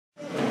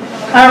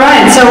All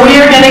right, so we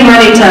are getting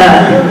ready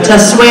to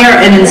swear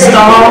and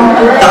install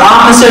the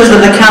officers of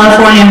the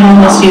California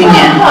Homeless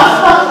Union,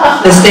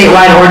 the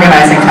statewide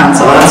organizing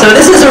council. And so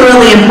this is a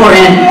really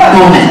important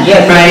moment,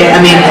 right?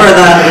 I mean,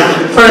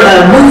 for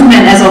the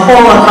movement as a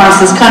whole across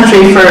this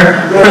country, for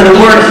the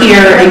work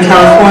here in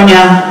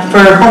California,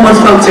 for homeless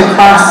folks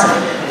across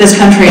this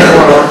country and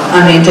world.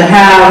 I mean, to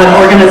have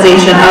an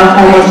organization of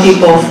homeless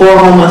people for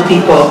homeless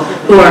people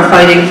who are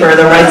fighting for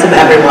the rights of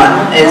everyone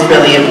is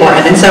really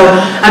important. And so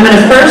I'm going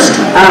to first,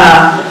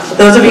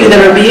 those of you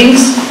that are being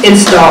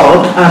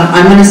installed,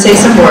 I'm going to say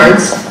some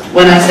words.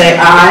 When I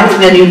say I,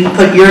 then you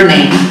put your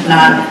name,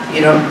 not,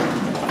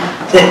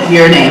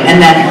 your name. And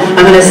then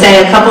I'm going to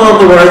say a couple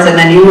of the words and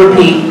then you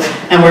repeat,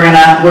 and we're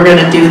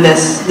gonna do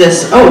this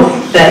oath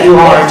that you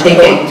all are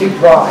taking.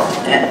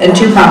 And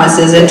two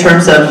promises in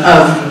terms of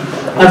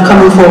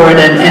coming forward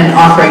and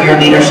offering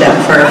your leadership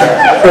for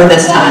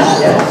this time.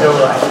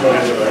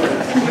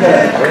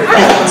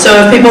 So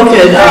if people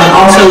could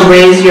also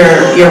raise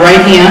your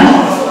right hand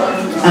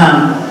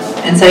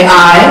and say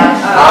I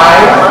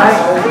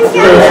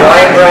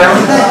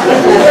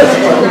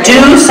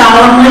do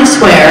solemnly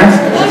swear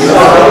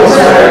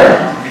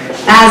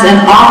as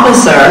an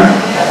officer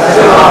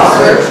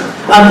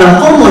of the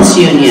Homeless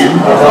Union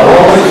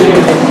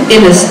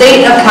in the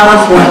state of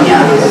California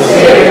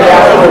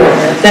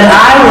that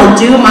I will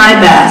do my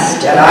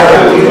best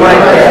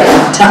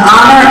to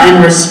honor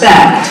and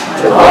respect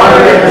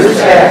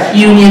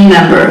union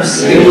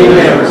members,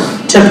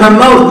 to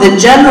promote the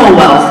general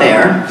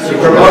welfare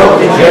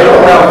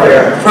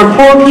for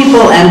poor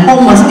people and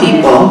homeless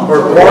people,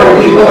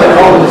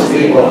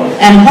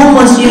 and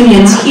homeless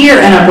unions here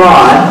and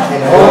abroad,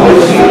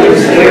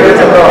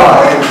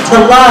 to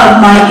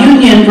love my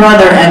union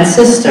brother and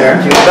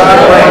sister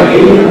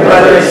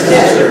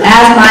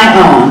as my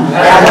own,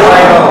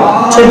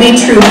 to be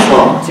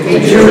truthful,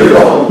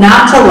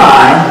 not to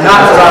lie,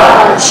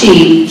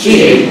 cheat,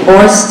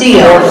 or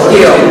steal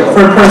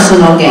for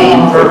personal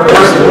gain,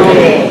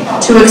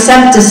 to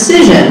accept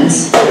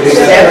decisions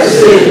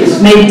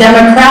made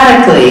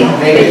democratically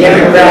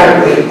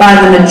by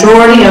the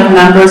majority of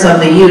members of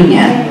the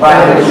union,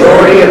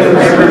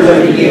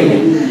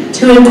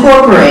 to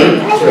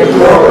incorporate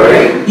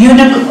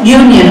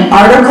union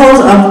articles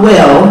of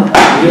will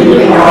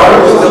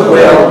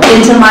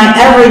into my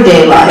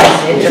everyday life,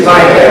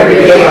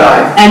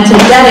 and to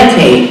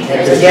dedicate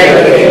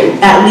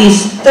at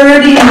least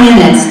 30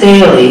 minutes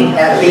daily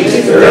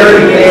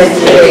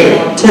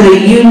to the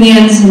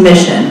union's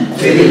mission.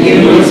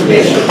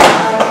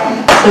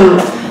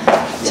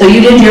 So you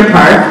did your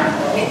part.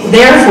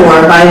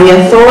 Therefore, by the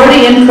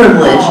authority and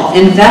privilege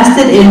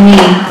invested in me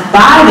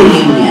by the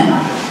union,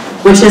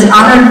 which has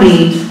honored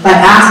me by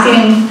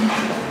asking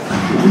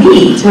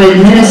me to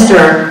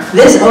administer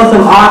this oath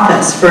of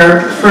office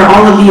for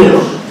all of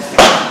you,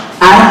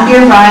 I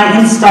hereby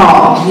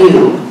install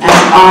you as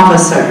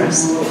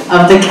officers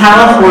of the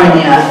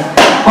California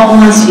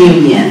Homeless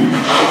Union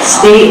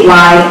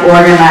Statewide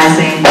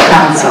Organizing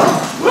Council.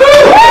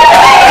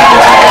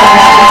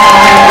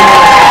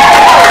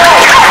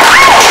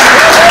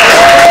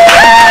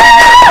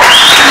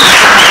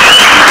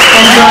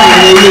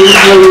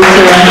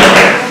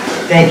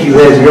 Thank you,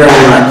 Liz, very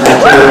much.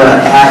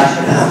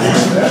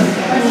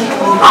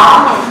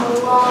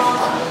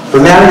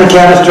 From out of the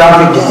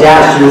catastrophic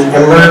disasters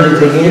emerges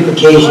the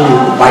unification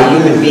by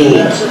human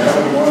beings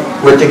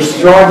with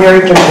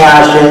extraordinary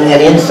compassion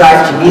and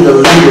insight to be the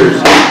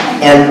leaders,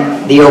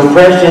 and the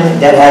oppression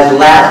that has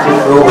lasted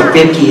for over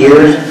 50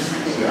 years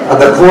of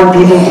the poor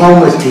people,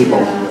 homeless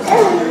people,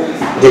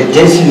 the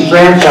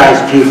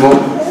disenfranchised people,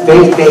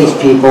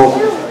 faith-based people,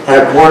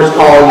 and of course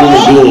all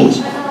human beings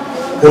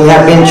who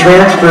have been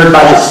transferred by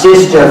the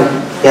system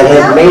that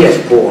has made us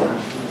poor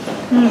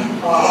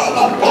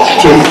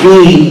to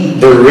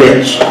feed the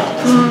rich.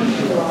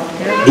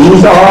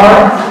 These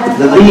are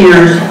the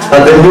leaders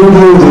of the new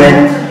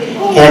movement,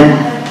 and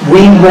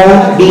we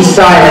won't be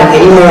silent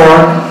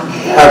anymore.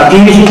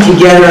 Fusing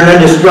together an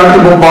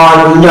indestructible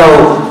bond, we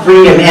know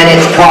freedom and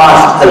its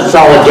cost of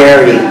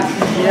solidarity.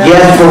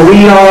 Yes, for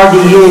we are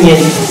the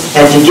union,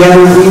 and together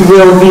we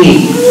will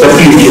be the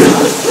future.